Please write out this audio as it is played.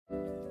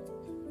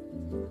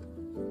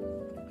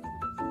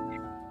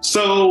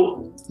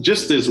So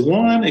just as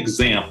one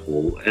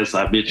example, as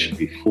I mentioned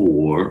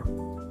before,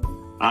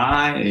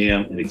 I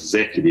am an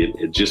executive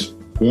at just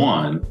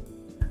one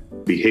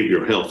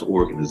behavioral health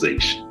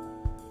organization.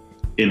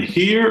 And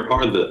here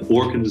are the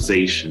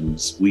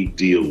organizations we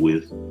deal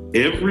with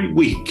every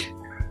week,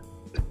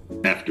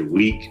 after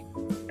week,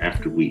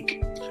 after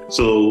week.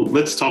 So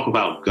let's talk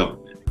about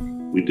government.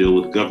 We deal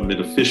with government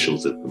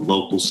officials at the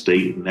local,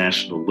 state, and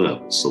national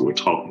level. So we're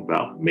talking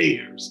about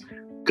mayors,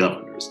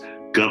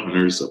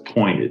 governors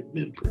appointed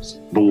members,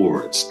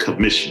 boards,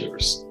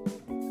 commissioners.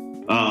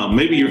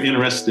 Maybe you're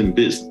interested in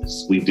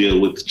business. We deal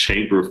with the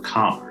Chamber of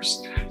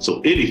Commerce. So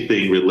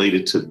anything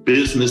related to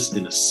business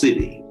in a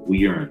city,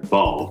 we are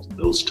involved in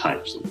those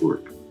types of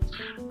work.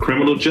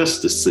 Criminal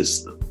justice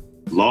system,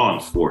 law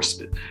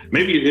enforcement.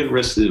 Maybe you're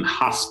interested in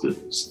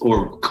hospitals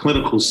or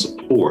clinical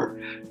support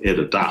at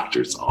a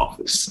doctor's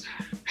office.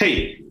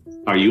 Hey,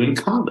 are you in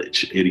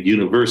college, at a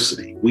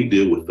university? We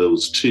deal with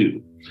those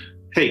too.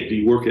 Hey, do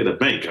you work at a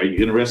bank? Are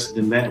you interested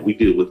in that? We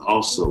deal with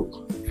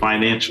also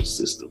financial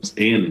systems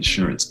and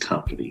insurance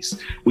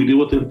companies. We deal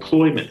with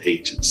employment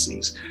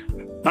agencies.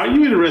 Are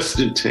you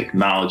interested in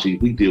technology?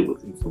 We deal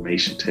with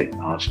information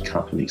technology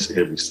companies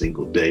every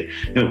single day.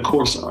 And of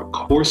course, our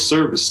core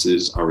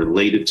services are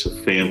related to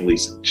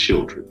families and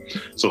children.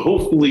 So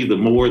hopefully the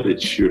more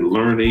that you're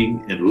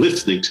learning and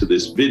listening to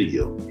this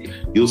video,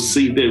 you'll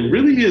see there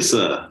really is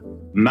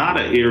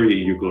not an area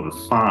you're going to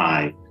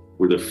find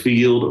where the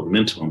field of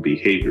mental and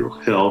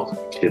behavioral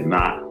health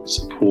cannot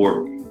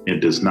support and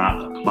does not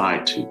apply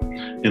to.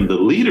 And the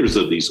leaders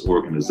of these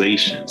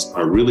organizations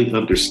are really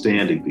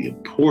understanding the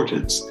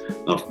importance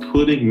of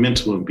putting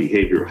mental and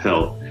behavioral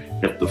health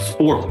at the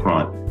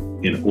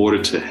forefront in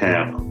order to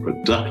have a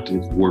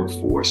productive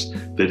workforce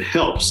that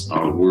helps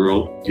our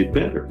world get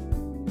better.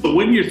 But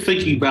when you're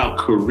thinking about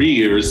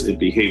careers in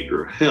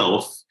behavioral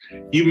health,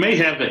 you may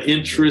have an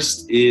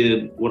interest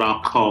in what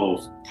I'll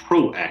call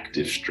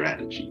proactive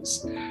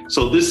strategies.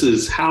 So this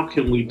is how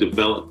can we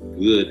develop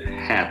good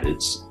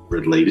habits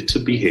related to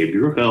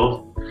behavioral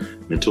health,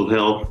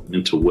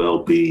 mental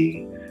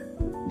well-being,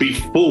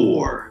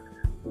 before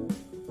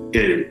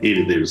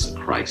there's a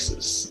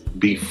crisis,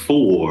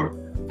 before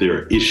there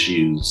are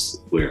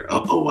issues where,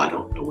 I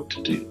don't know what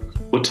to do.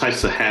 What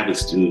types of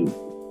habits do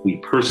we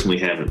personally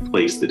have in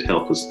place that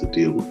help us to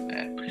deal with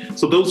that?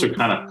 So those are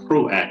kind of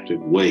proactive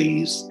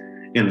ways,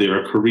 and there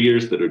are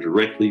careers that are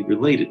directly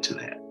related to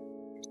that.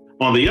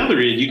 On the other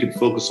end, you can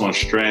focus on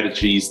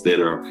strategies that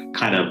are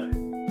kind of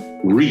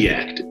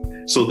reactive.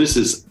 So this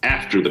is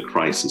after the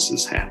crisis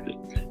has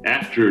happened,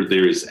 after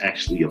there is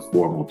actually a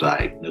formal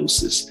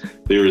diagnosis.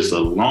 There is a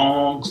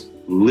long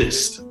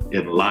list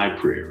and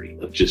library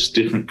of just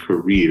different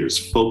careers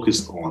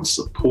focused on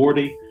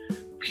supporting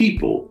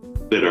people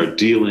that are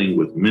dealing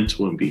with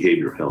mental and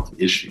behavioral health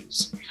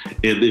issues.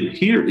 And then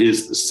here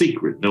is the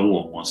secret no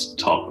one wants to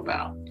talk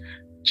about.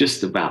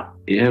 Just about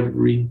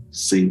every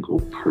single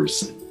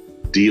person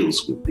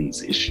deals with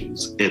these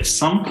issues at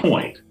some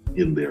point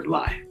in their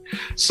life.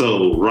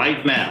 So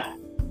right now,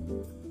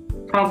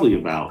 probably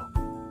about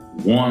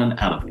 1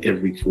 out of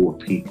every 4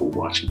 people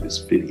watching this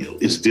video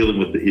is dealing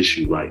with the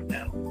issue right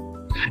now.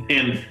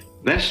 And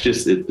that's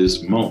just at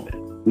this moment.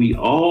 We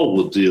all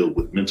will deal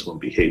with mental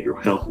and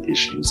behavioral health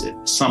issues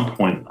at some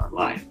point in our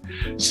life.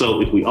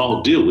 So if we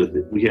all deal with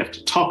it, we have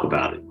to talk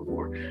about it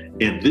more.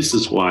 And this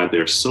is why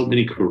there are so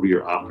many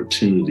career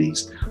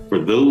opportunities for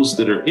those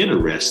that are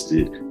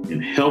interested in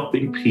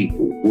helping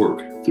people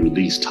work through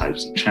these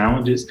types of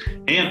challenges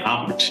and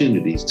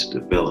opportunities to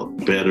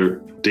develop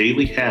better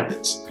daily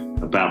habits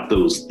about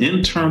those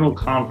internal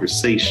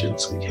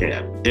conversations we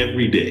have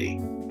every day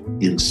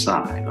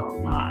inside our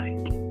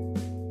mind.